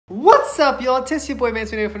What's up, y'all? It's your boy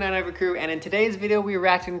MagnusMagneto from 99 Crew, and in today's video we're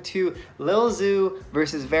reacting to Lil Zoo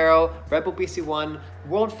versus Vero, Red Bull BC1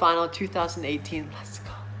 World Final 2018. Let's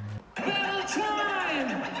go. Battle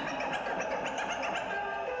time!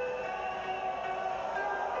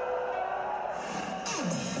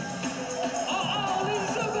 Oh, this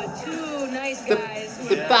is so good. Two nice guys.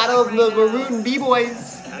 The battle of the maroon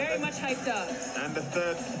B-boys. Very much hyped up. And the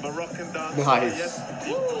third Moroccan dancer. Nice.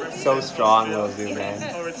 Yes. So strong, Lil Zoo,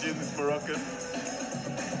 man. Origins Moroccan.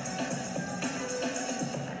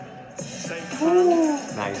 Same crew.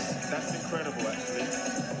 Nice. That's incredible, actually.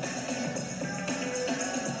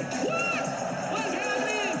 What's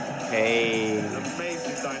happening? Hey.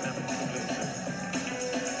 Amazing dynamic solution.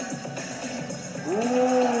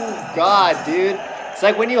 Ooh, God, dude. It's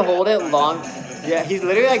like when you hold it long. Yeah, he's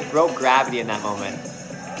literally like broke gravity in that moment.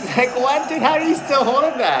 It's like, what, dude? How are you still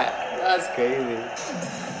holding that? That's crazy.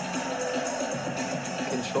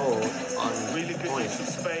 Control on Really good point. use of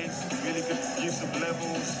space, really good use of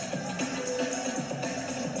levels.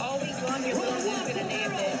 All week long, your Lil Zoo's been a name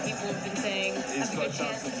that people have been saying He's has a got good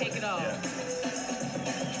chance to take it all. Yeah.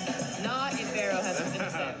 Not if Vero has something to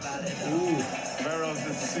say about it. Ooh. Vero's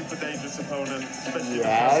a super dangerous opponent, especially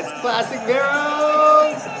Yes, in the first round. classic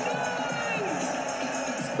Vero.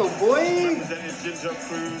 Let's go, boy. Represented Ginger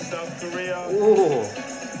Crew, South Korea. Ooh,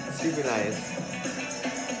 super nice.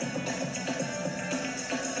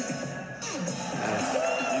 Nice.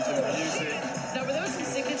 Using the music. Now, were those some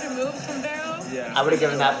signature moves from Vero? Yeah. I would have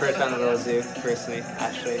given that first round to Lil Zoo, personally,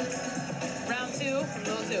 actually. Round two from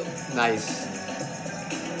Lil Zoo. Nice.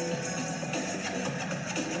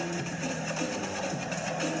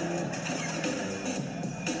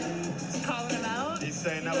 Just calling him out. He's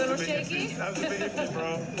saying A that was little a bit shaky? iffy. That was a bit iffy,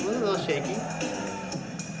 bro. It was a little shaky.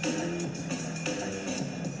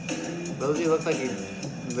 Lil Zoo looked like he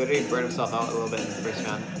literally burned himself out a little bit in the first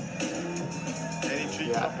round. Any tree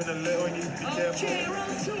Yeah. chopping a little, he needs to be careful. Okay,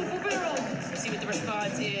 round two for Vero. Let's see what the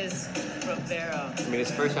response is from Vero. I mean,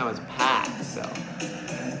 his first round was packed, so.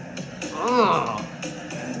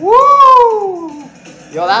 Woo!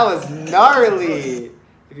 Yo, that was gnarly.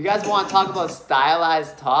 If you guys want to talk about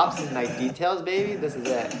stylized tops and like details, baby, this is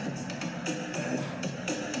it.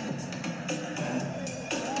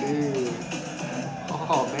 Dude.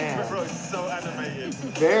 Oh man. Bro, it's so animated.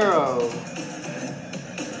 Vero.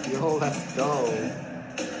 Yo, let's go.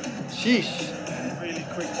 Sheesh. Really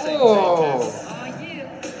quick shape Oh. Oh,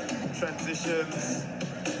 yeah. changes, transitions.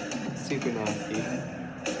 Super nasty.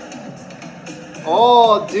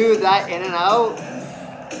 Oh, dude, that in and out.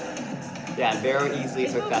 Yeah, Vero easily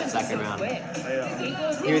took that second round.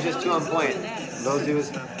 He was just too on point. Lil Zoo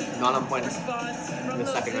was not on point in the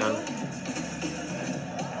second round.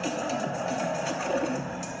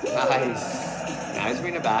 Nice. Now he's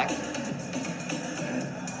bringing it back.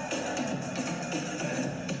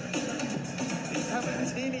 He's having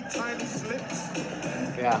teeny tiny slips.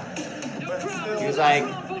 Yeah. But still, He was like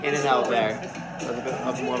in and out there. That was a bit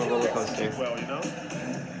of more of a roller coaster. well, you know.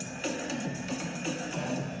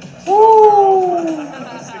 Woo!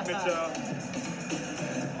 Signature.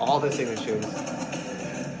 All the signatures.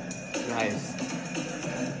 Nice.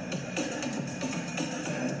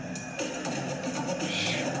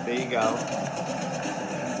 There you go.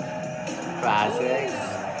 Classics.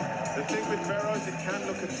 The thing with Vero is it can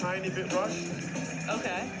look a tiny bit rushed.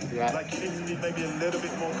 Okay. Yeah. Like you need to be maybe a little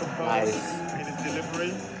bit more composed Nice. in his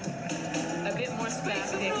delivery. A bit more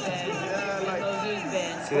spastic than Yeah, like- Lil Zoo's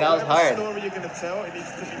been. See, that was Whatever hard. story you're going to tell, it needs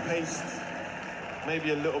to be paced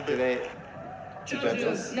maybe a little Do bit. they? The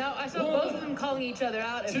judges? Now, I saw both of them calling each other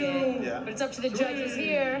out a bit, Yeah. but it's up to the judges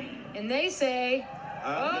here, and they say,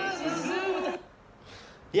 oh, Lil Zoo with the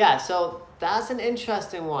Yeah, so that's an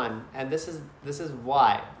interesting one, and this is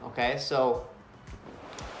why. Okay, so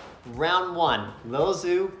round one, Lil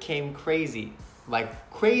Zoo came crazy, like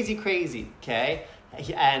crazy. Okay,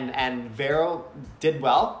 and Vero did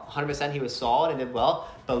well, 100%. He was solid and did well,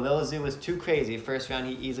 but Lil Zoo was too crazy. First round,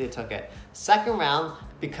 he easily took it. Second round,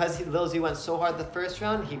 because Lil Zoo went so hard the first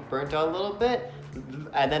round, he burnt out a little bit,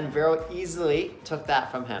 and then Vero easily took that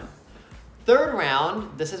from him. Third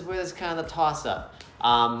round, this is where there's kind of the toss-up.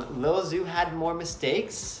 Lil Zoo had more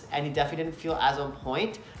mistakes, and he definitely didn't feel as on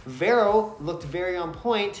point. Vero looked very on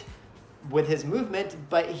point with his movement,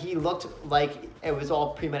 but he looked like it was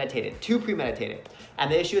all premeditated, too premeditated.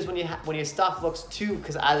 And the issue is when your stuff looks too,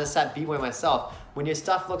 because as a set B-boy myself, when your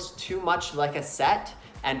stuff looks too much like a set,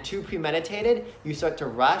 and too premeditated, you start to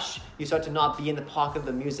rush, you start to not be in the pocket of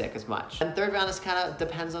the music as much. And third round is kind of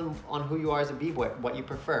depends on who you are as a b-boy, what you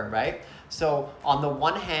prefer, right? So on the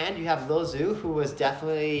one hand, you have Lil Zoo, who was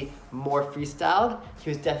definitely more freestyled. He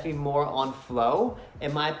was definitely more on flow,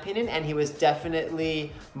 in my opinion, and he was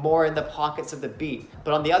definitely more in the pockets of the beat.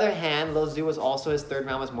 But on the other hand, Lil Zoo was also, his third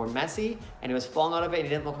round was more messy, and he was falling out of it, and he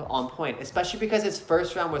didn't look on point, especially because his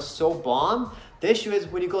first round was so bomb. The issue is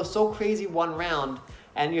when you go so crazy one round,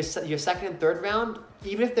 and your second and third round,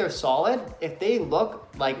 even if they're solid, if they look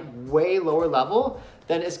like way lower level,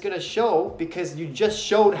 then it's gonna show because you just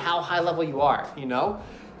showed how high level you are, you know?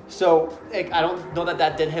 So like, I don't know that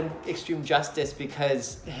that did him extreme justice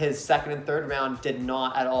because his second and third round did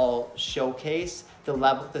not at all showcase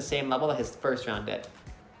the same level that his first round did.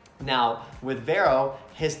 Now, with Vero,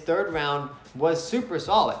 his third round was super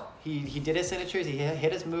solid. He did his signatures, he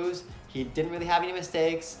hit his moves, he didn't really have any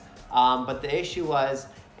mistakes, but the issue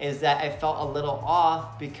is that I felt a little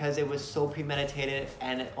off because it was so premeditated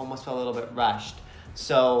and it almost felt a little bit rushed.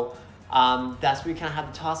 So that's where you kind of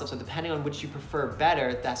have the toss-up. So depending on which you prefer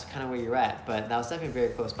better, that's kind of where you're at. But that was definitely a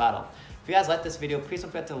very close battle. If you guys like this video, please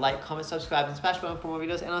don't forget to like, comment, subscribe, and smash the button for more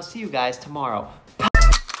videos. And I'll see you guys tomorrow.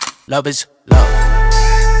 Love is love.